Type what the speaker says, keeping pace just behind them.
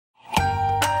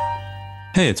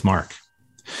Hey, it's Mark.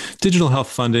 Digital health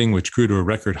funding, which grew to a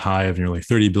record high of nearly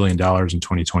 $30 billion in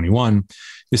 2021,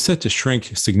 is set to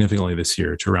shrink significantly this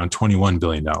year to around $21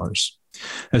 billion.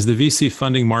 As the VC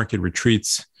funding market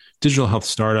retreats, digital health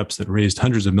startups that raised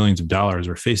hundreds of millions of dollars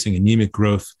are facing anemic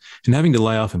growth and having to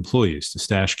lay off employees to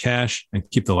stash cash and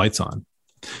keep the lights on.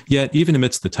 Yet, even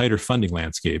amidst the tighter funding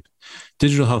landscape,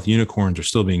 digital health unicorns are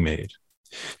still being made.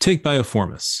 Take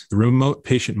Bioformis. The remote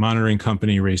patient monitoring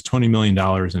company raised $20 million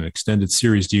in an extended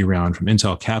Series D round from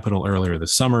Intel Capital earlier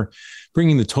this summer,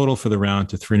 bringing the total for the round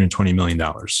to $320 million.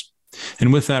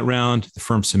 And with that round, the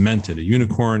firm cemented a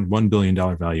unicorn $1 billion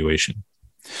valuation.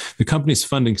 The company's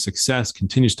funding success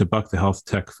continues to buck the health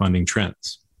tech funding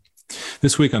trends.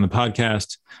 This week on the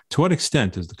podcast, to what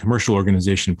extent does the commercial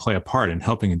organization play a part in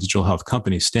helping a digital health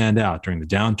company stand out during the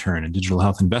downturn in digital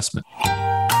health investment?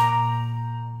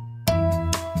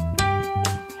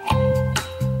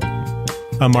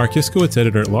 I'm Mark Iskowitz,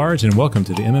 editor-at-large, and welcome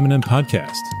to the MM+M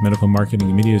Podcast, medical marketing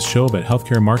and media's show about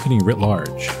healthcare marketing writ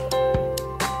large.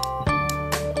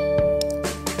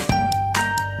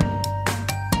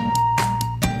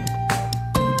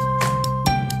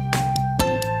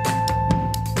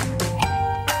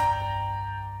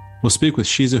 We'll speak with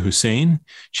Shiza Hussain,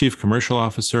 Chief Commercial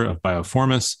Officer of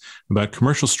Bioformis, about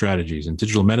commercial strategies in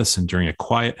digital medicine during a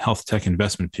quiet health tech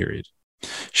investment period.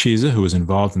 Shiza, who was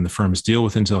involved in the firm's deal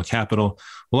with Intel Capital,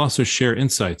 will also share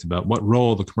insights about what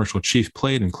role the commercial chief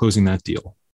played in closing that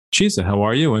deal. Shiza, how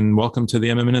are you? And welcome to the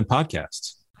MM+M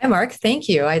Podcast. Hi, Mark. Thank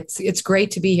you. It's great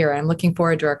to be here. I'm looking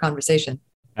forward to our conversation.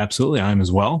 Absolutely. I am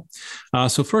as well.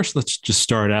 So first, let's just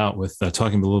start out with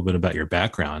talking a little bit about your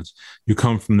background. You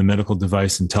come from the medical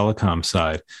device and telecom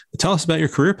side. Tell us about your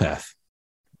career path.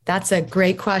 That's a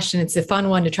great question. It's a fun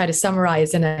one to try to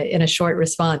summarize in a short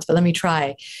response, but let me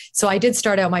try. So I did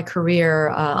start out my career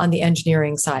on the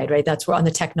engineering side, right? That's where on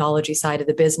the technology side of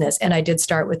the business. And I did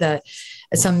start with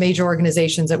some major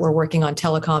organizations that were working on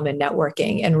telecom and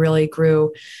networking, and really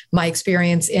grew my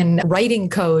experience in writing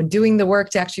code, doing the work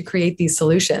to actually create these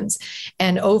solutions.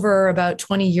 And over about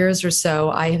 20 years or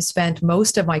so, I have spent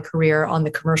most of my career on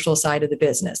the commercial side of the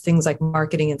business, things like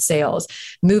marketing and sales,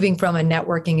 moving from a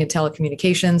networking and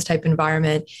telecommunications type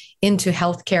environment into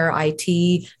healthcare,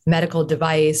 IT, medical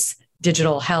device,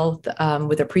 digital health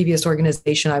with a previous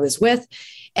organization I was with,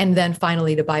 and then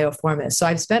finally to Bioformis. So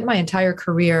I've spent my entire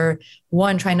career,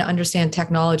 one, trying to understand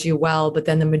technology well, but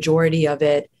then the majority of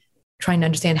it trying to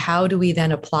understand how do we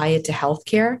then apply it to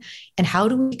healthcare and how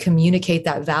do we communicate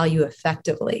that value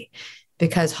effectively?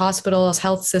 Because hospitals,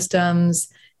 health systems,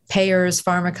 payers,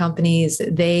 pharma companies,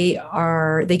 they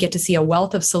get to see a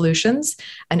wealth of solutions,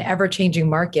 an ever-changing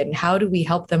market. And how do we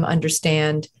help them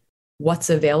understand what's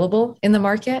available in the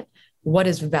market, what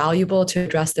is valuable to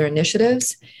address their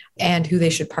initiatives, and who they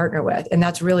should partner with? And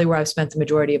that's really where I've spent the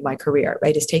majority of my career,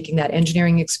 right? Is taking that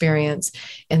engineering experience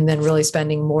and then really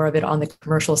spending more of it on the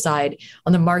commercial side,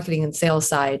 on the marketing and sales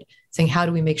side, saying, how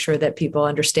do we make sure that people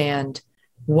understand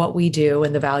what we do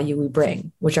and the value we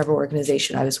bring, whichever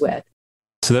organization I was with.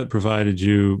 So that provided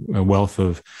you a wealth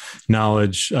of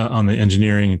knowledge on the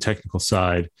engineering and technical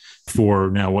side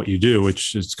for now what you do,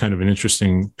 which is kind of an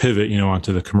interesting pivot,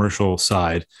 onto the commercial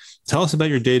side. Tell us about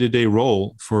your day-to-day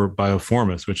role for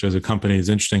Bioformis, which as a company is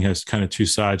interesting, has kind of two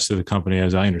sides to the company,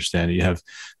 as I understand it. You have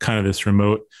kind of this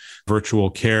remote virtual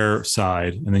care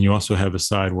side, and then you also have a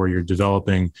side where you're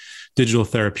developing digital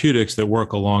therapeutics that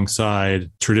work alongside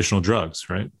traditional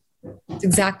drugs, right? That's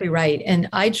exactly right. And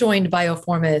I joined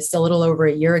Bioformis a little over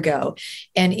a year ago.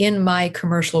 And in my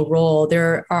commercial role,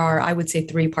 there are, I would say,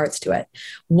 three parts to it.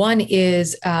 One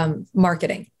is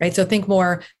marketing, right? So think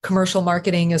more commercial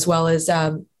marketing as well as,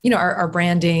 our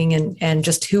branding and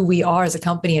just who we are as a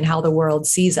company and how the world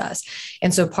sees us.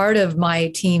 And so part of my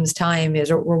team's time is,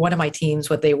 or one of my teams,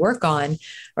 what they work on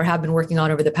or have been working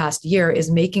on over the past year is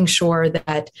making sure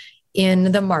that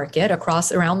in the market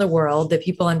around the world, that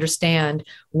people understand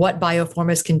what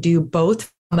Bioformis can do, both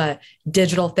from a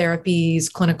digital therapies,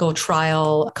 clinical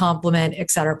trial, complement, et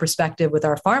cetera, perspective with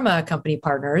our pharma company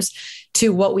partners,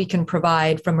 to what we can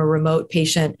provide from a remote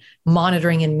patient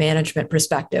monitoring and management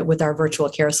perspective with our virtual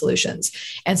care solutions.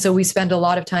 And so we spend a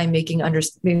lot of time making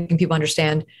people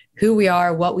understand who we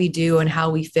are, what we do, and how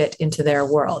we fit into their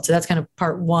world. So that's kind of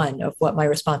part one of what my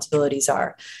responsibilities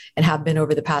are and have been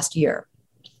over the past year.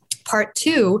 Part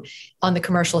two on the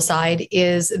commercial side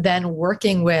is then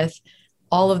working with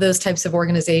all of those types of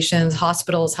organizations,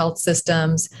 hospitals, health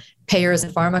systems, payers,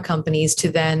 and pharma companies to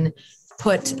then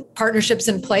put partnerships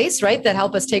in place, right, that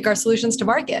help us take our solutions to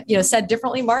market. Said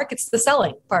differently, Mark, it's the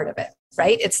selling part of it.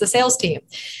 right? It's the sales team.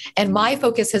 And my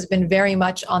focus has been very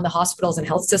much on the hospitals and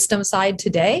health system side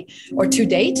today, or to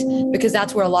date, because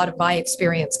that's where a lot of my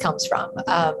experience comes from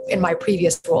in my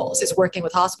previous roles, is working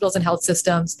with hospitals and health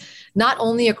systems, not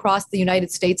only across the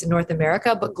United States and North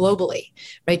America, but globally,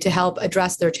 right, to help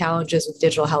address their challenges with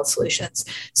digital health solutions.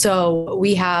 So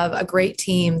we have a great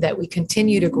team that we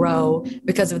continue to grow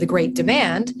because of the great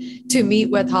demand to meet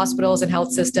with hospitals and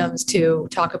health systems to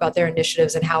talk about their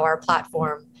initiatives and how our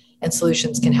platform and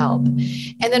solutions can help.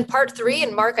 And then part 3,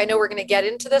 and Mark, I know we're going to get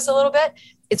into this a little bit,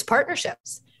 it's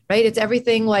partnerships, right? It's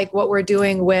everything like what we're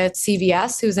doing with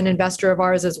CVS, who's an investor of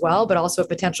ours as well, but also a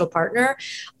potential partner,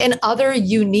 and other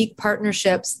unique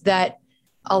partnerships that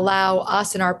allow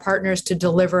us and our partners to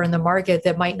deliver in the market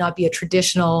that might not be a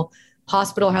traditional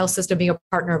hospital health system being a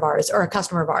partner of ours or a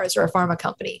customer of ours or a pharma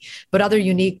company, but other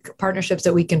unique partnerships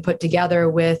that we can put together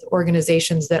with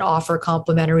organizations that offer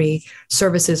complementary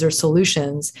services or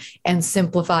solutions and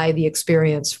simplify the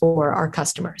experience for our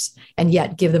customers and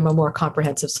yet give them a more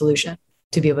comprehensive solution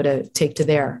to be able to take to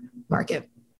their market.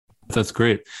 That's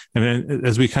great. And then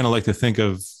as we kind of like to think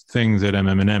of things at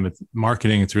MM+M,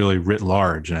 marketing, it's really writ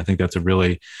large. And I think that's a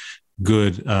really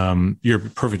good, you're a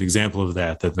perfect example of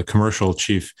that the commercial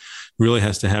chief really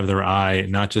has to have their eye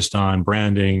not just on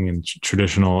branding and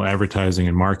traditional advertising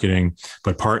and marketing,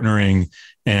 but partnering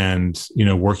and,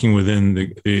 working within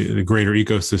the greater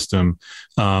ecosystem,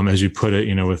 as you put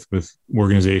it, with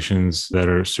organizations that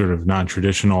are sort of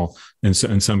non-traditional in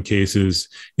some cases,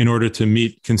 in order to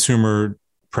meet consumer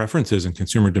preferences and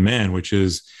consumer demand, which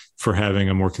is for having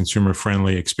a more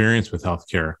consumer-friendly experience with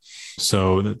healthcare.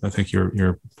 So I think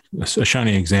you're a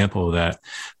shining example of that.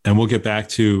 And we'll get back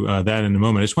to that in a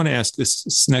moment. I just want to ask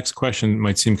this next question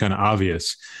might seem kind of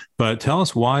obvious, but tell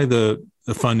us why the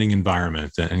funding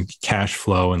environment and cash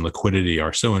flow and liquidity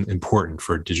are so important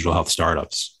for digital health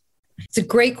startups. It's a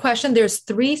great question. There's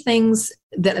 3 things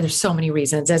there's so many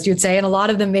reasons, as you'd say, and a lot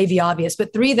of them may be obvious,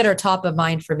 but 3 that are top of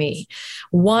mind for me.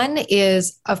 One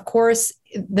is, of course,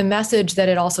 the message that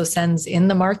it also sends in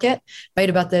the market, right,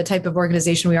 about the type of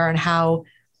organization we are and how,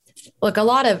 look, a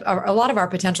lot of our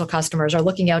potential customers are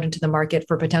looking out into the market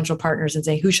for potential partners and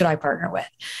saying, who should I partner with?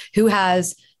 Who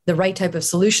has the right type of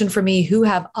solution for me? Who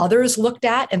have others looked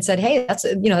at and said, hey, that's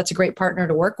a great partner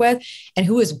to work with, and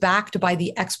who is backed by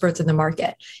the experts in the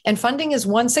market? And funding is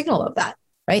one signal of that.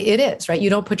 Right? It is, right? You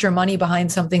don't put your money behind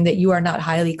something that you are not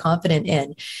highly confident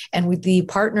in. And with the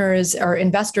partners or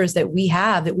investors that we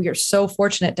have, that we are so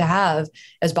fortunate to have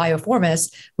as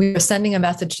Bioformis, we are sending a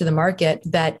message to the market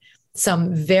that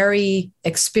some very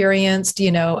experienced,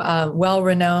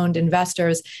 well-renowned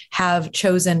investors have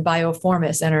chosen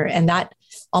Bioformis, and that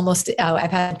almost,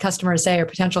 I've had customers say, or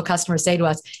potential customers say to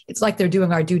us, it's like they're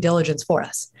doing our due diligence for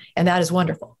us. And that is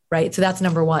wonderful, right? So that's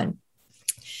number 1.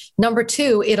 Number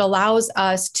 2, it allows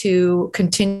us to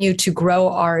continue to grow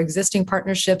our existing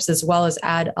partnerships as well as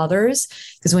add others.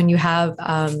 Because when you have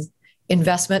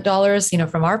investment dollars,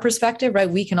 from our perspective, right,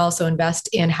 we can also invest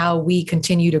in how we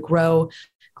continue to grow,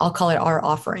 I'll call it our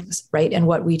offerings, right, and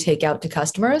what we take out to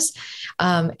customers.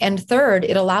 And third,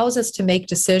 it allows us to make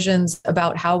decisions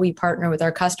about how we partner with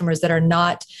our customers that are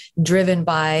not driven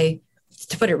by,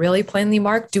 to put it really plainly,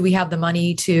 Mark, do we have the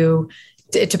money to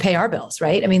pay our bills,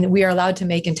 right? I mean, we are allowed to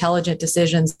make intelligent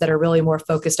decisions that are really more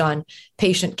focused on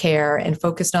patient care and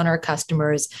focused on our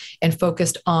customers and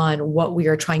focused on what we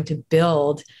are trying to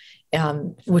build,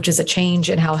 which is a change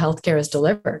in how healthcare is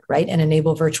delivered, right? And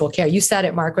enable virtual care. You said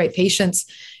it, Mark, right? Patients,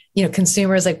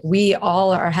 consumers, like we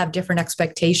all have different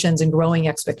expectations and growing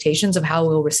expectations of how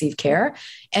we'll receive care.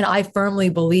 And I firmly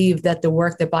believe that the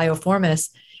work that Bioformis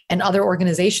and other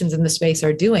organizations in the space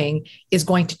are doing is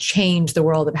going to change the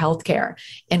world of healthcare.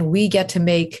 And we get to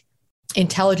make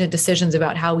intelligent decisions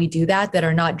about how we do that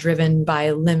are not driven by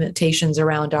limitations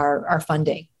around our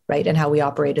funding, right? And how we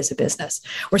operate as a business.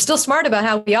 We're still smart about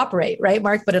how we operate, right,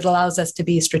 Mark? But it allows us to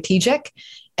be strategic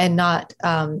and not,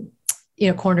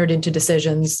 cornered into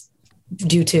decisions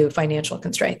due to financial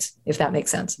constraints, if that makes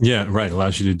sense. Yeah, right. It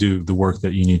allows you to do the work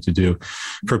that you need to do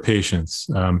for patients.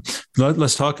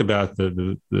 Let's talk about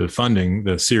the funding.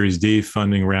 The Series D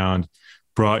funding round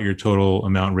brought your total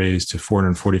amount raised to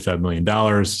 $445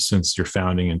 million since your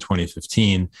founding in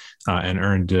 2015 and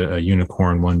earned a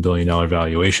unicorn $1 billion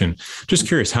valuation. Just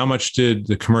curious, how much did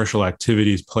the commercial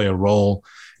activities play a role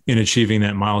in achieving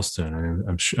that milestone? I mean,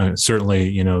 I'm sure,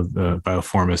 certainly,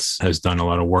 Bioformis has done a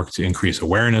lot of work to increase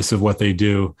awareness of what they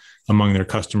do among their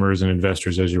customers and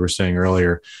investors, as you were saying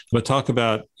earlier. But talk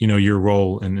about, your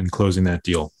role in closing that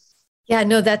deal. Yeah,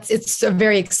 no, it's a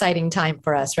very exciting time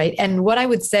for us, right? And what I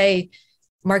would say,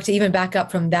 Mark, to even back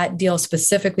up from that deal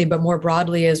specifically, but more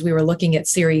broadly, as we were looking at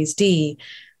Series D,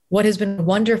 what has been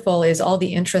wonderful is all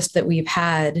the interest that we've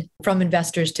had from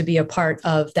investors to be a part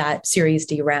of that Series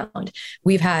D round.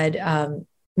 We've had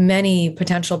many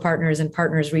potential partners and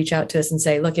partners reach out to us and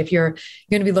say, look, if you're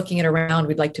going to be looking at a round,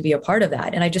 we'd like to be a part of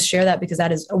that. And I just share that because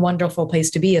that is a wonderful place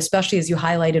to be, especially as you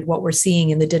highlighted what we're seeing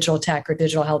in the digital tech or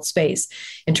digital health space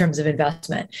in terms of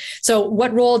investment. So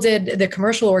what role did the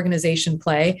commercial organization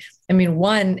play? I mean,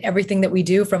 one, everything that we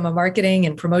do from a marketing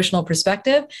and promotional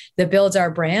perspective that builds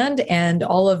our brand, and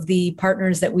all of the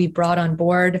partners that we brought on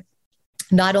board,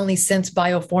 not only since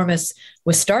Bioformus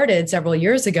was started several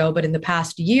years ago, but in the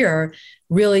past year,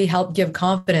 really helped give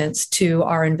confidence to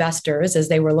our investors as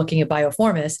they were looking at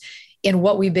Bioformus in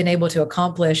what we've been able to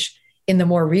accomplish in the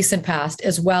more recent past,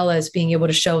 as well as being able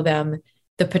to show them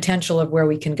the potential of where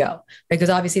we can go. Because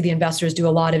obviously the investors do a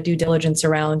lot of due diligence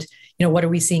around, what are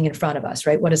we seeing in front of us,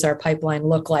 right? What does our pipeline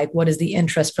look like? What is the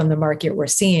interest from the market we're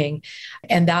seeing?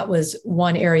 And that was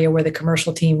one area where the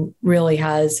commercial team really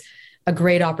has a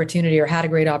great opportunity, or had a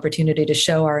great opportunity, to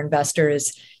show our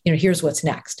investors, here's what's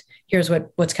next. Here's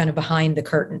what's kind of behind the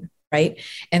curtain, right?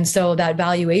 And so that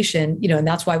valuation, and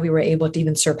that's why we were able to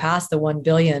even surpass the 1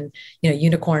 billion,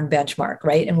 unicorn benchmark,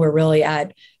 right? And we're really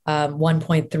at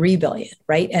 1.3 billion,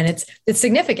 right? And it's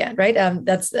significant, right?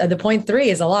 That's the 0.3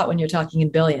 is a lot when you're talking in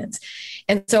billions.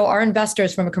 And so our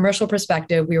investors, from a commercial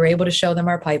perspective, we were able to show them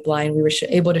our pipeline. We were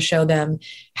able to show them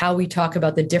how we talk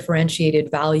about the differentiated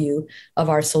value of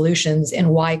our solutions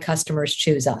and why customers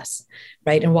choose us,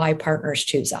 right? And why partners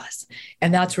choose us.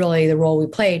 And that's really the role we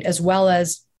played, as well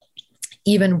as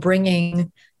even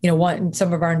bringing,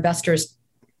 some of our investors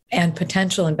and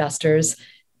potential investors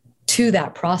to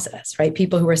that process, right?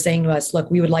 People who are saying to us,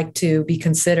 look, we would like to be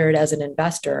considered as an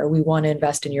investor, or we want to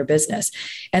invest in your business.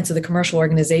 And so the commercial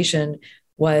organization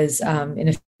was, in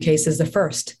a few cases, the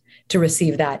first to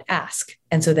receive that ask.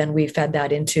 And so then we fed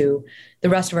that into the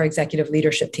rest of our executive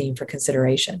leadership team for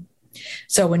consideration.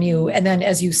 So and then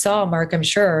as you saw, Mark, I'm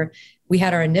sure we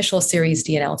had our initial Series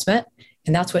D announcement,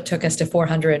 and that's what took us to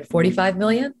 445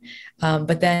 million.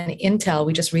 But then Intel,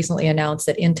 we just recently announced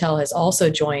that Intel has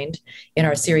also joined in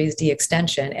our Series D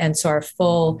extension. And so our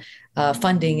full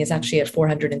funding is actually at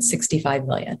 465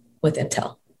 million with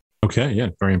Intel. Okay, yeah,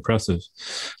 very impressive.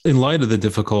 In light of the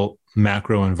difficult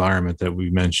macro environment that we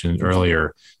mentioned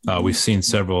earlier, we've seen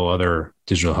several other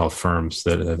digital health firms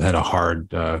that have had a hard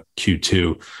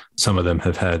Q2. Some of them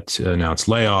have had to announce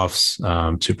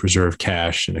layoffs to preserve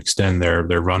cash and extend their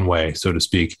runway, so to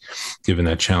speak, given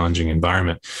that challenging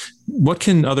environment. What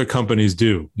can other companies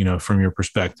do, from your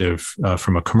perspective,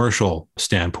 from a commercial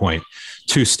standpoint,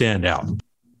 to stand out?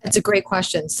 That's a great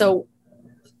question. So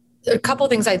a couple of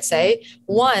things I'd say.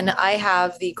 One, I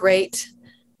have the great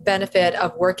benefit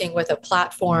of working with a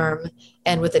platform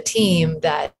and with a team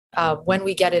that when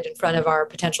we get it in front of our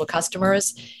potential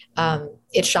customers,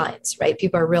 it shines, right?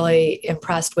 People are really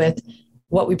impressed with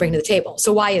what we bring to the table.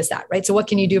 So why is that, right? So what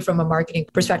can you do from a marketing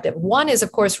perspective? One is,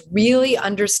 of course, really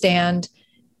understand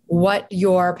what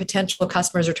your potential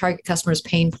customers or target customers'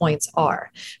 pain points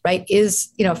are, right?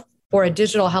 For a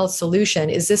digital health solution,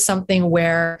 is this something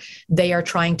where they are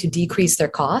trying to decrease their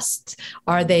costs?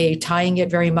 Are they tying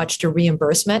it very much to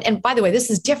reimbursement? And by the way, this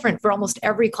is different for almost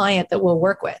every client that we'll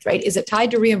work with, right? Is it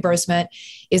tied to reimbursement?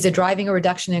 Is it driving a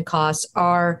reduction in costs?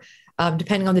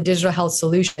 Depending on the digital health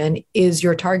solution, is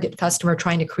your target customer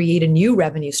trying to create a new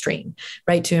revenue stream,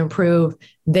 right, to improve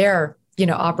their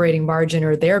operating margin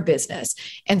or their business?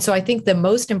 And so I think the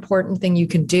most important thing you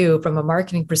can do from a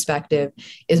marketing perspective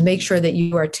is make sure that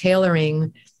you are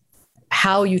tailoring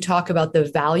how you talk about the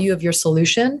value of your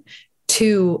solution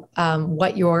to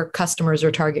what your customers or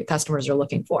target customers are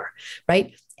looking for,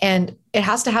 right? And it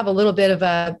has to have a little bit of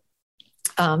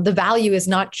the value is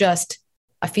not just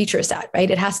a feature set, right?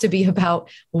 It has to be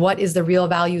about what is the real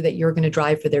value that you're going to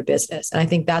drive for their business. And I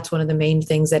think that's one of the main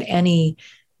things that any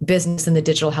business in the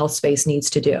digital health space needs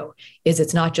to do. Is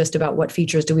it's not just about what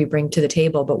features do we bring to the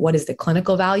table, but what is the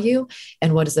clinical value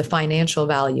and what is the financial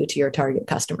value to your target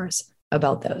customers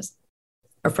about those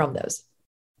or from those.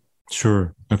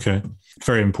 Sure. Okay.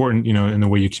 Very important, in the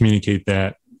way you communicate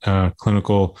that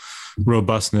clinical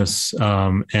robustness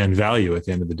and value at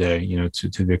the end of the day,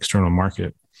 to the external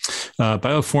market.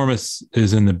 Bioformus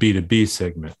is in the B2B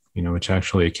segment, which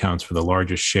actually accounts for the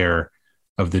largest share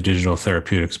of the digital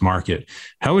therapeutics market.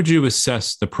 How would you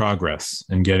assess the progress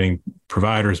in getting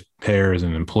providers, payers,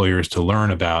 and employers to learn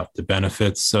about the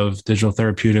benefits of digital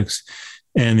therapeutics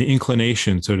and the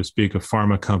inclination, so to speak, of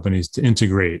pharma companies to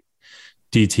integrate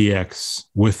DTX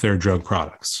with their drug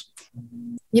products?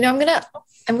 I'm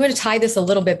going to tie this a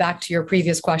little bit back to your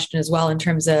previous question as well in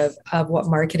terms of what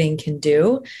marketing can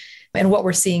do. and what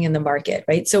we're seeing in the market,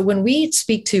 right? So when we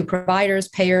speak to providers,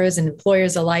 payers, and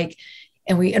employers alike,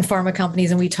 and pharma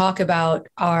companies, and we talk about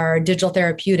our digital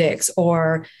therapeutics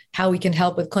or how we can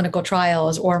help with clinical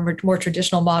trials or more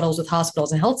traditional models with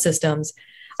hospitals and health systems,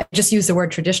 I just use the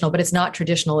word traditional, but it's not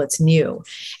traditional, it's new.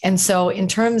 And so in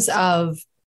terms of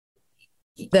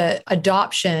the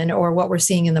adoption or what we're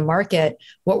seeing in the market,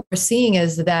 what we're seeing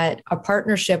is that a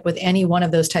partnership with any one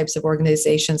of those types of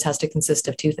organizations has to consist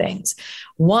of two things.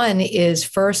 One is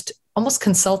first, almost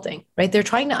consulting, right? They're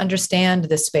trying to understand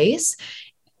the space.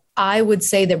 I would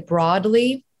say that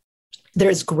broadly,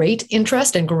 there's great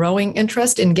interest and growing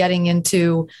interest in getting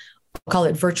into, I'll call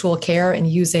it virtual care, and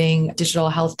using digital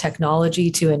health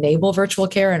technology to enable virtual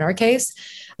care in our case.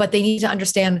 But they need to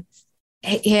understand,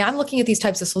 hey, I'm looking at these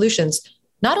types of solutions.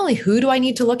 Not only who do I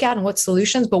need to look at and what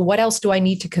solutions, but what else do I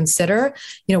need to consider?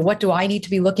 What do I need to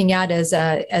be looking at as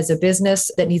a business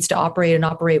that needs to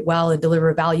operate well and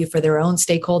deliver value for their own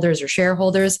stakeholders or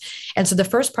shareholders? And so the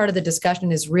first part of the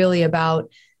discussion is really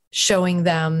about showing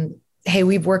them, hey,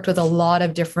 we've worked with a lot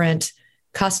of different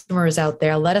customers out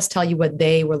there. Let us tell you what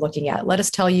they were looking at. Let us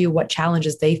tell you what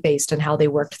challenges they faced and how they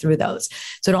worked through those.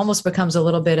 So it almost becomes a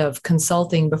little bit of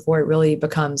consulting before it really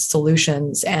becomes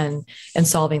solutions and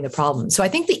solving the problem. So I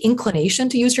think the inclination,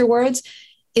 to use your words,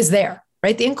 is there,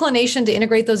 right? The inclination to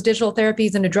integrate those digital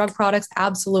therapies into drug products,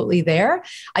 absolutely there.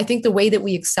 I think the way that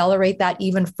we accelerate that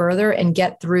even further and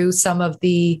get through some of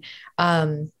the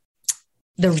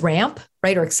ramp,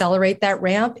 right, or accelerate that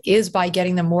ramp, is by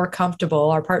getting them more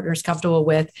comfortable, our partners comfortable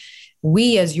with,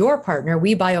 we as your partner,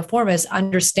 we Bioformus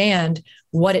understand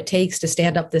what it takes to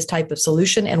stand up this type of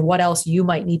solution and what else you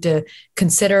might need to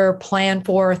consider, plan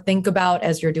for, think about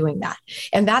as you're doing that.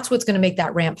 And that's what's going to make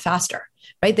that ramp faster,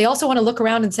 right? They also want to look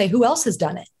around and say, who else has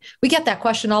done it? We get that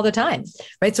question all the time,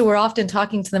 right? So we're often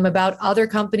talking to them about other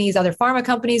companies, other pharma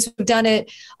companies who've done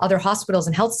it, other hospitals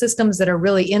and health systems that are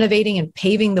really innovating and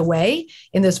paving the way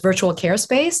in this virtual care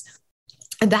space.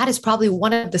 And that is probably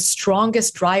one of the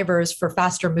strongest drivers for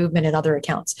faster movement in other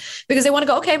accounts, because they want to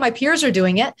go, okay, my peers are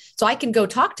doing it, so I can go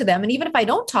talk to them. And even if I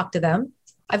don't talk to them,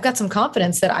 I've got some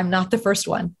confidence that I'm not the first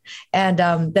one, and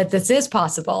that this is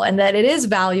possible and that it is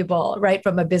valuable, right,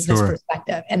 from a business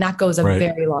perspective. And that goes a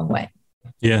very long way.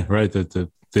 Yeah, right. That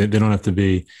they don't have to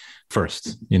be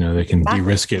first. They can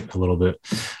de-risk it a little bit.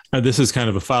 This is kind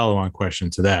of a follow-on question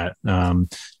to that,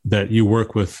 that you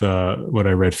work with, what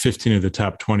I read, 15 of the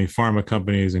top 20 pharma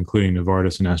companies, including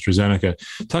Novartis and AstraZeneca.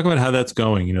 Talk about how that's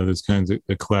going. Those kinds of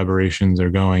the collaborations are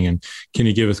going. And can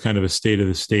you give us kind of a state of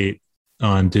the state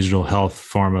on digital health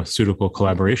pharmaceutical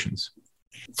collaborations?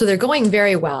 So they're going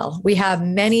very well. We have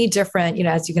many different,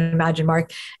 as you can imagine,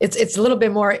 Mark, it's a little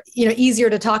bit more, easier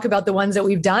to talk about the ones that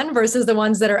we've done versus the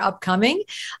ones that are upcoming.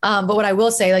 But what I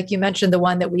will say, like you mentioned, the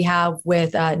one that we have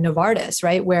with Novartis,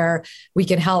 right, where we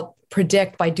can help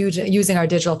predict by using our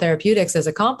digital therapeutics as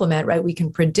a complement, right? We can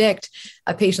predict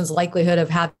a patient's likelihood of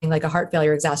having like a heart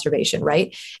failure exacerbation,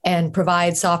 right? And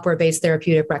provide software-based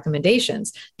therapeutic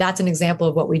recommendations. That's an example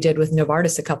of what we did with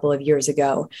Novartis a couple of years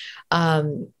ago.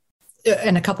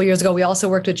 And a couple of years ago, we also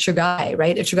worked with Chugai,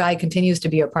 right? And Chugai continues to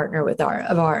be a partner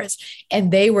of ours.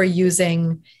 And they were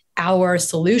using our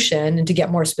solution, and to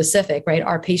get more specific, right,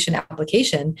 our patient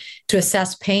application to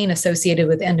assess pain associated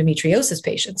with endometriosis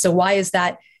patients. So why is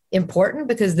that important?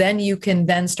 Because then you can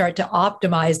then start to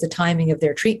optimize the timing of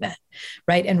their treatment,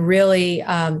 right? And really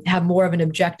have more of an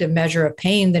objective measure of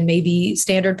pain than maybe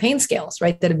standard pain scales,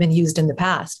 right, that have been used in the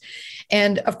past.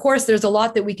 And of course, there's a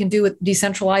lot that we can do with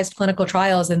decentralized clinical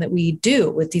trials and that we do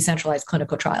with decentralized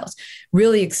clinical trials,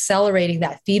 really accelerating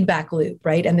that feedback loop,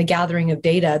 right? And the gathering of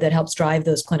data that helps drive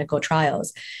those clinical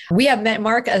trials. We have met,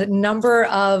 Mark, a number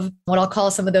of what I'll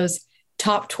call some of those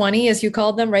top 20, as you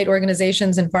called them, right?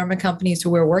 Organizations and pharma companies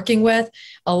who we're working with,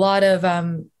 a lot of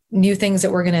new things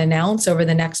that we're going to announce over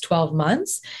the next 12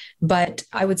 months. But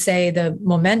I would say the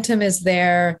momentum is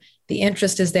there. The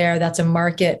interest is there. That's a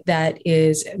market that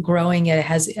is growing at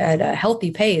a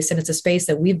healthy pace. And it's a space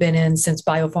that we've been in since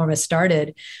Bioformus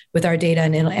started with our data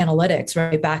and analytics,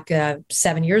 right back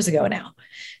 7 years ago now.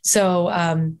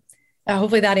 So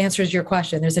hopefully that answers your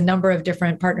question. There's a number of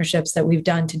different partnerships that we've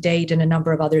done to date and a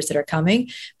number of others that are coming,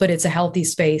 but it's a healthy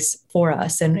space for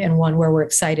us and one where we're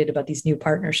excited about these new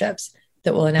partnerships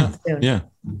that we'll announce soon. Yeah,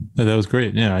 that was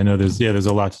great. Yeah, I know there's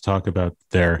a lot to talk about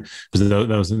there. That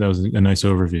was a nice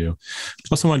overview. I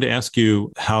also wanted to ask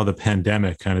you how the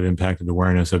pandemic kind of impacted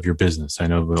awareness of your business. I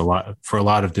know for a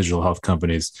lot of digital health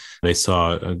companies, they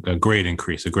saw a great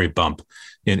increase, a great bump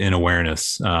in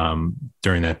awareness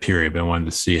during that period. But I wanted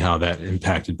to see how that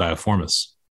impacted Bioformus.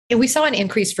 And we saw an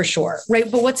increase for sure,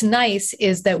 right? But what's nice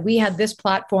is that we had this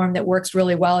platform that works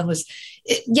really well and was,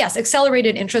 yes,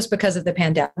 accelerated interest because of the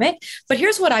pandemic. But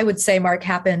here's what I would say, Mark,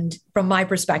 happened from my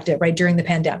perspective, right, during the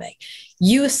pandemic.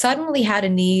 You suddenly had a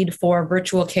need for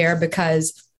virtual care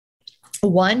because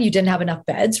one, you didn't have enough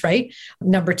beds, right?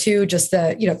 Number two, just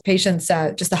the, patients,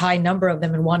 just the high number of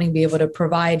them and wanting to be able to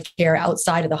provide care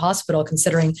outside of the hospital,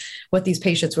 considering what these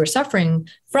patients were suffering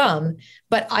from.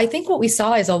 But I think what we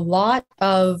saw is a lot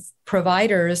of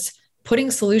providers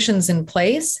putting solutions in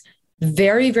place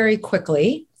very, very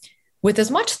quickly with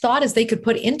as much thought as they could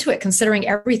put into it, considering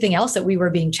everything else that we were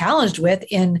being challenged with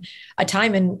in a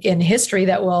time in history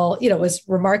that was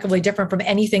remarkably different from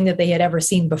anything that they had ever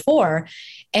seen before.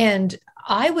 And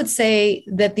I would say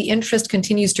that the interest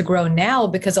continues to grow now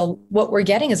because what we're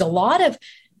getting is a lot of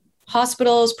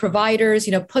hospitals, providers,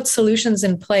 put solutions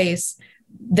in place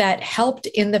that helped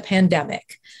in the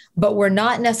pandemic, but were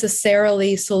not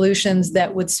necessarily solutions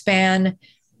that would span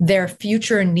their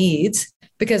future needs.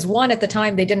 Because one, at the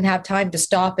time, they didn't have time to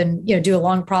stop and do a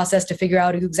long process to figure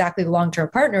out who exactly the long-term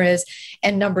partner is.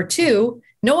 And number two,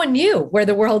 no one knew where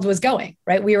the world was going,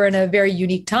 right? We were in a very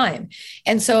unique time.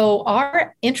 And so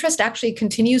our interest actually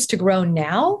continues to grow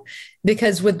now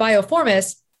because with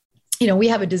Bioformis, we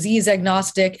have a disease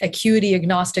agnostic, acuity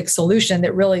agnostic solution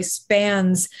that really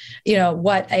spans,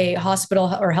 what a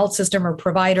hospital or health system or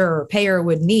provider or payer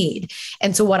would need.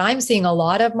 And so what I'm seeing a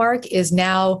lot of, Mark, is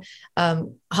now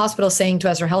hospitals saying to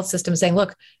us or health systems saying,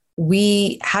 look,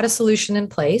 we had a solution in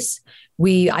place.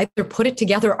 We either put it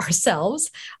together ourselves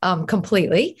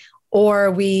completely,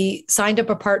 or we signed up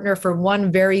a partner for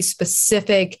one very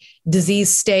specific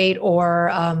disease state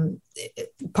or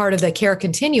part of the care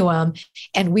continuum.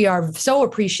 And we are so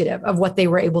appreciative of what they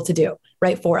were able to do,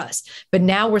 right, for us. But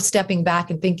now we're stepping back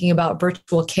and thinking about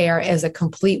virtual care as a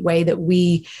complete way that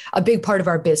a big part of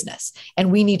our business.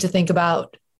 And we need to think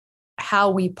about how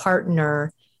we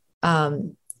partner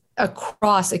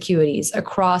across acuities,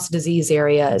 across disease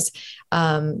areas,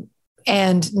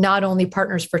 and not only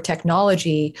partners for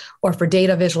technology or for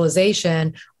data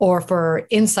visualization or for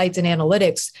insights and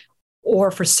analytics or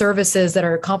for services that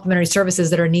are complementary services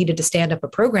that are needed to stand up a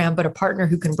program, but a partner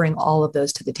who can bring all of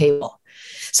those to the table.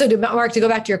 So Mark, to go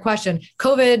back to your question,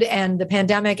 COVID and the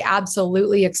pandemic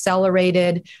absolutely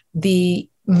accelerated the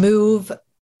move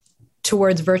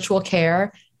towards virtual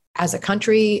care as a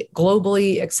country,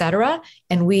 globally, et cetera.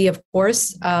 And we, of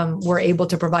course, were able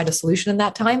to provide a solution in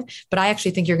that time. But I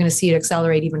actually think you're going to see it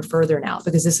accelerate even further now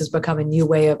because this has become a new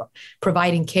way of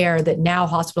providing care that now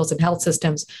hospitals and health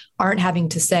systems aren't having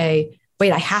to say,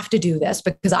 wait, I have to do this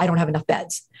because I don't have enough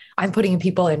beds. I'm putting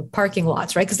people in parking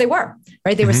lots, right? Because they were,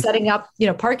 right? They were setting up,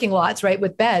 parking lots, right,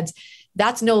 with beds.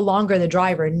 That's no longer the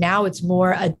driver. Now it's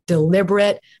more a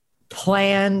deliberate,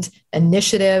 planned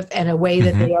initiative and a way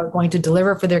that they are going to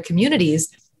deliver for their communities.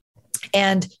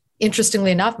 And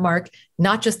interestingly enough, Mark,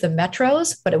 not just the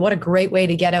metros, but what a great way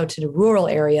to get out to the rural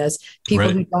areas, people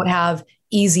who don't have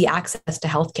easy access to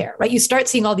healthcare, right? You start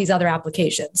seeing all these other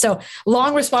applications. So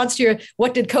long response to your,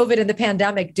 what did COVID and the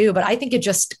pandemic do? But I think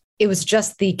it was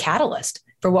just the catalyst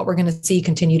for what we're going to see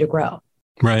continue to grow.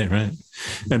 Right.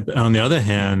 And on the other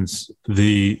hand,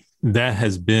 that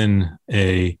has been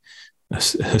a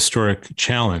historic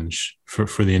challenge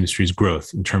for the industry's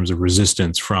growth in terms of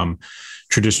resistance from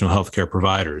traditional healthcare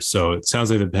providers. So it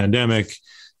sounds like the pandemic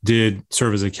did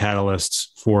serve as a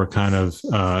catalyst for kind of,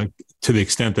 to the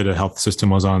extent that a health system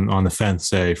was on the fence,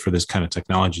 say, for this kind of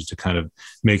technology to kind of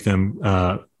make them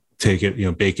take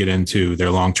it, bake it into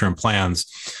their long-term plans.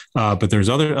 But there's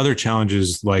other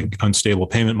challenges like unstable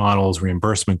payment models,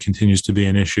 reimbursement continues to be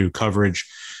an issue, coverage.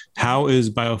 How is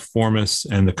Bioformis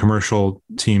and the commercial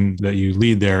team that you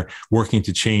lead there working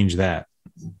to change that?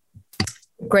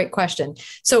 Great question.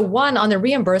 So one, on the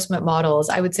reimbursement models,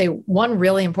 I would say one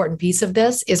really important piece of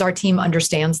this is our team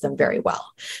understands them very well.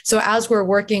 So as we're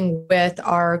working with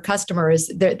our customers,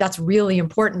 that's really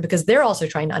important because they're also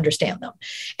trying to understand them.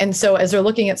 And so as they're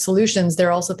looking at solutions,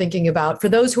 they're also thinking about, for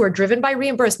those who are driven by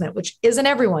reimbursement, which isn't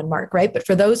everyone, Mark, right? But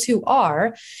for those who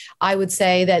are, I would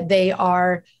say that they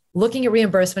are looking at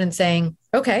reimbursement and saying,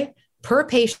 okay, per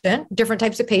patient, different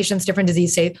types of patients, different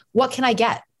disease state, what can I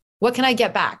get? What can I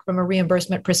get back from a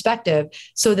reimbursement perspective?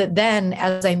 So that then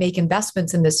as I make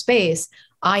investments in this space,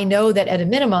 I know that at a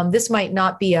minimum, this might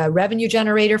not be a revenue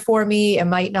generator for me. It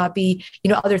might not be,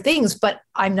 other things, but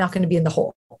I'm not going to be in the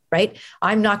hole, right?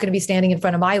 I'm not going to be standing in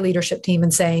front of my leadership team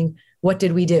and saying, what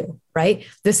did we do? Right?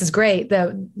 This is great.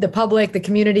 The public, the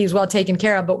community is well taken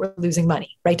care of, but we're losing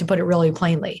money, right? To put it really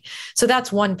plainly. So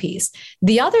that's one piece.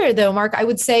 The other though, Mark, I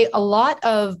would say a lot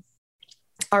of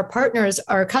our partners,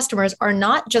 our customers are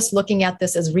not just looking at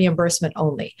this as reimbursement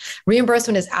only.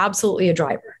 Reimbursement is absolutely a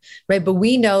driver, right? But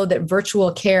we know that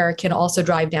virtual care can also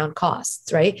drive down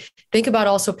costs, right? Think about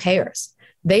also payers.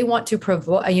 They want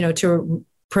to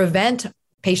prevent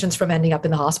patients from ending up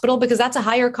in the hospital because that's a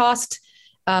higher cost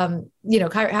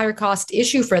higher cost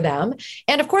issue for them.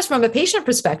 And of course, from a patient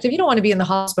perspective, you don't want to be in the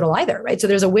hospital either, right? So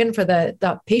there's a win for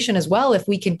the patient as well if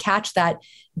we can catch that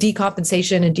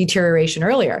decompensation and deterioration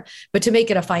earlier. But to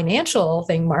make it a financial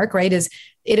thing, Mark, right,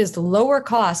 it is lower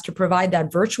cost to provide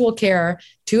that virtual care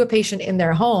to a patient in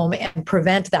their home and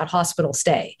prevent that hospital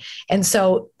stay. And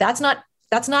so that's not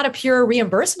a pure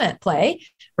reimbursement play,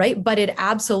 right? But it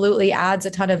absolutely adds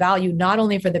a ton of value, not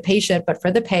only for the patient, but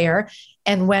for the payer.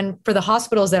 And for the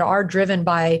hospitals that are driven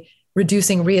by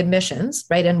reducing readmissions,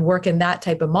 right, and work in that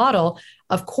type of model,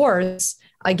 of course,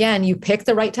 again, you pick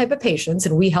the right type of patients,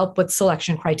 and we help with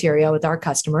selection criteria with our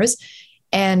customers.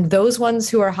 And those ones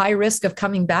who are high risk of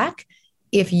coming back,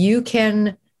 if you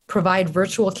can provide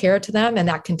virtual care to them and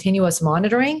that continuous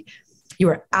monitoring, you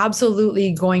are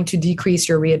absolutely going to decrease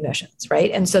your readmissions,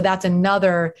 right? And so that's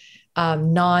another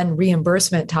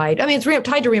non-reimbursement tied. I mean, it's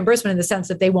tied to reimbursement in the sense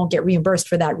that they won't get reimbursed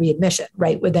for that readmission,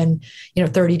 right? Within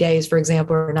 30 days, for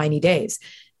example, or 90 days.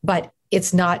 But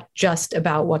it's not just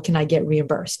about what can I get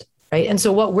reimbursed, right? And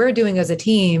so what we're doing as a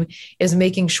team is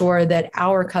making sure that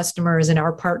our customers and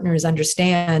our partners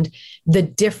understand the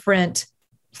different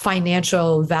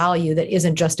financial value that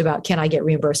isn't just about, can I get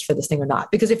reimbursed for this thing or not?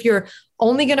 Because if you're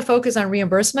only going to focus on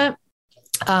reimbursement,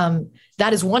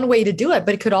 that is one way to do it,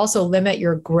 but it could also limit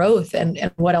your growth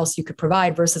and what else you could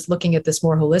provide versus looking at this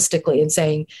more holistically and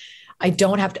saying, I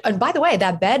don't have to. And by the way,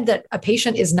 that bed that a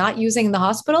patient is not using in the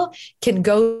hospital can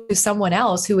go to someone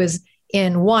else who is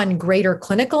in one greater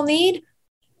clinical need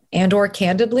and or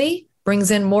candidly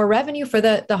brings in more revenue for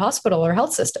the hospital or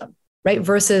health system, right?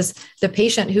 Versus the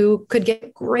patient who could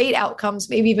get great outcomes,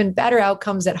 maybe even better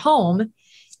outcomes at home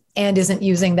and isn't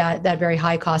using that very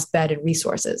high cost bed and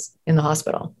resources in the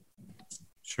hospital.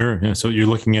 Sure. Yeah. So you're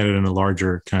looking at it in a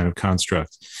larger kind of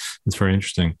construct. It's very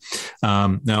interesting.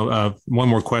 Now, one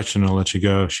more question, I'll let you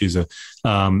go.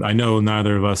 I know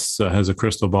neither of us has a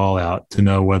crystal ball out to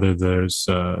know whether there's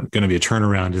going to be a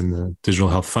turnaround in the digital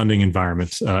health funding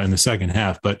environment in the second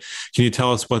half, but can you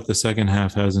tell us what the second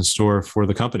half has in store for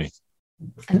the company?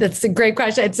 That's a great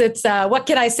question. It's what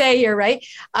can I say here, right?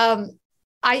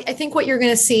 I think what you're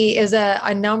going to see is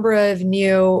a number of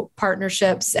new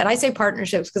partnerships. And I say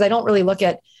partnerships because I don't really look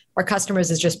at our customers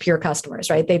as just pure customers,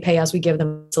 right? They pay us, we give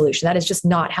them a solution. That is just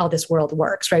not how this world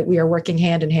works, right? We are working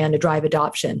hand in hand to drive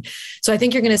adoption. So I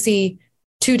think you're going to see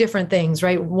two different things,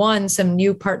 right? One, some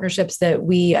new partnerships that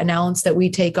we announce that we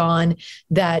take on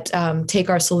that take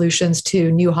our solutions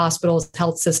to new hospitals,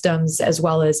 health systems, as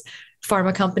well as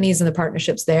pharma companies and the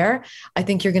partnerships there. I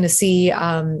think you're going to see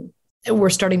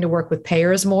we're starting to work with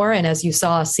payers more. And as you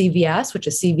saw, CVS, which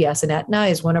is CVS and Aetna,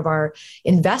 is one of our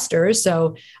investors.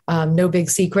 So no big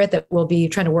secret that we'll be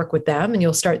trying to work with them. And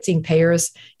you'll start seeing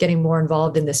payers getting more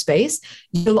involved in this space.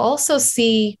 You'll also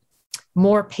see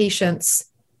more patients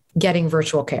getting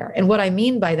virtual care. And what I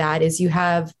mean by that is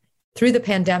through the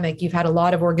pandemic, you've had a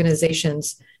lot of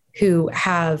organizations who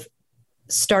have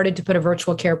started to put a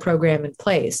virtual care program in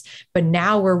place. But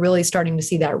now we're really starting to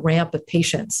see that ramp of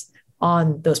patients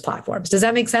on those platforms. Does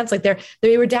that make sense? Like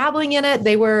they were dabbling in it.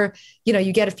 They were,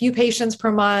 you get a few patients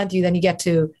per month, then you get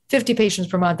to 50 patients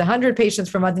per month, 100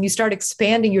 patients per month, and you start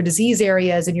expanding your disease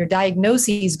areas and your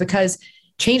diagnoses because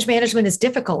change management is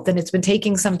difficult and it's been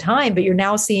taking some time, but you're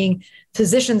now seeing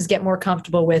physicians get more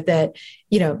comfortable with it.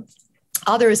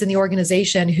 Others in the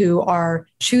organization who are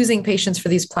choosing patients for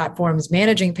these platforms,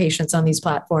 managing patients on these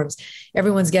platforms,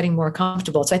 everyone's getting more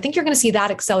comfortable. So I think you're going to see that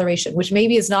acceleration, which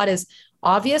maybe is not as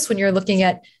obvious when you're looking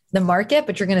at the market,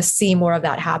 but you're going to see more of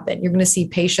that happen. You're going to see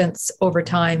patients over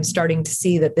time starting to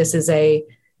see that this is a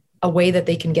way that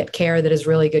they can get care that is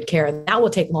really good care. And that will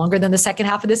take longer than the second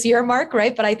half of this year, Mark,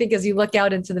 right? But I think as you look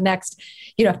out into the next,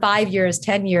 5 years,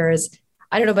 10 years,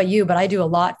 I don't know about you, but I do a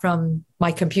lot from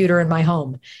my computer in my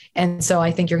home. And so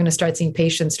I think you're going to start seeing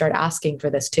patients start asking for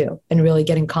this too, and really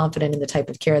getting confident in the type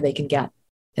of care they can get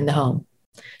in the home.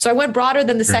 So I went broader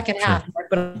than the second half,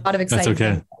 but a lot of excitement.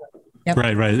 That's okay. Yep.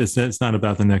 Right. It's not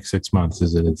about the next 6 months,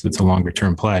 is it? It's a longer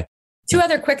term play. Two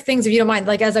other quick things, if you don't mind,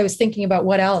 like as I was thinking about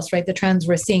what else, right, the trends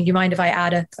we're seeing, do you mind if I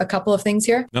add a couple of things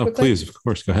here? No, quickly? Please, of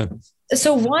course, go ahead.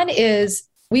 So one is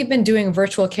we've been doing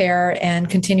virtual care and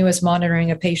continuous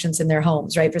monitoring of patients in their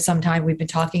homes, right? For some time, we've been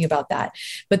talking about that.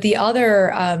 But the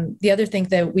other thing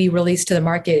that we released to the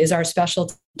market is our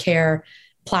specialty care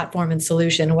platform and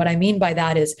solution. What I mean by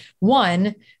that is,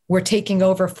 one, we're taking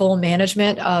over full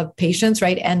management of patients,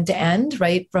 right, end to end,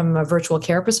 right, from a virtual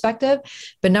care perspective.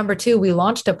 But number two, we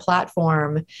launched a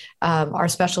platform, our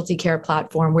specialty care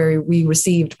platform, where we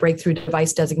received breakthrough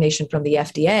device designation from the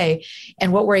FDA.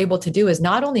 And what we're able to do is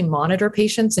not only monitor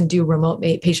patients and do remote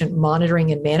patient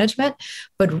monitoring and management,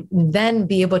 but then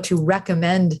be able to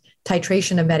recommend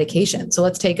titration of medication. So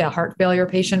let's take a heart failure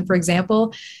patient, for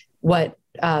example. What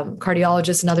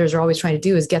cardiologists and others are always trying to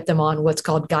do is get them on what's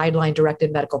called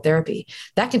guideline-directed medical therapy.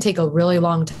 That can take a really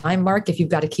long time, Mark, if you've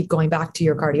got to keep going back to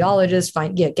your cardiologist,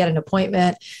 get an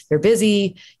appointment. They're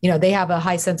busy. They have a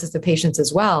high census of patients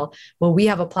as well. Well, we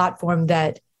have a platform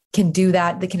that can do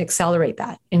that, that can accelerate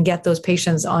that and get those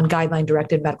patients on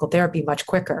guideline-directed medical therapy much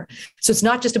quicker. So it's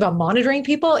not just about monitoring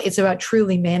people, it's about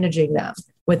truly managing them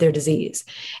with their disease.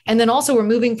 And then also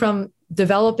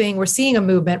we're seeing a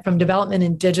movement from development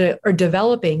in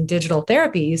developing digital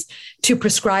therapies to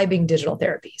prescribing digital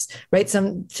therapies, right?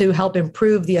 To help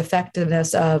improve the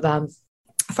effectiveness of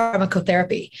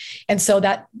pharmacotherapy. And so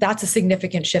that's a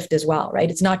significant shift as well, right?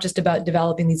 It's not just about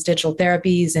developing these digital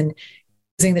therapies and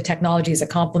using the technology as a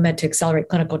complement to accelerate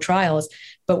clinical trials,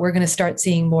 but we're going to start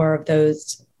seeing more of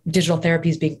those digital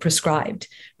therapies being prescribed,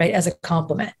 right, as a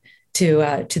complement to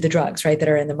the drugs, right, that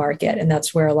are in the market. And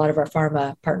that's where a lot of our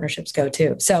pharma partnerships go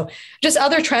too. So just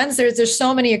other trends, there's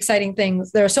so many exciting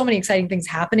things. There are so many exciting things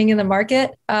happening in the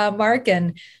market, Mark,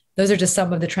 and those are just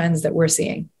some of the trends that we're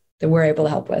seeing that we're able to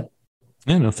help with.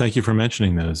 Yeah, no, thank you for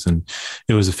mentioning those. And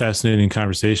it was a fascinating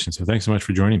conversation. So thanks so much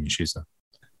for joining me, Shiza.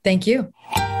 Thank you.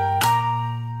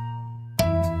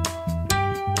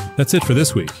 That's it for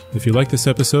this week. If you like this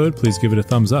episode, please give it a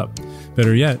thumbs up.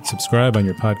 Better yet, subscribe on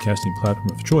your podcasting platform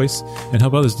of choice and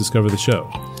help others discover the show.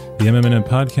 The MM+M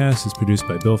Podcast is produced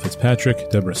by Bill Fitzpatrick,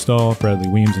 Deborah Stahl, Bradley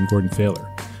Weems, and Gordon Failer.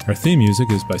 Our theme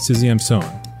music is by Sizzy M. Sohn.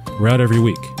 We're out every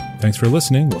week. Thanks for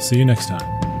listening. We'll see you next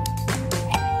time.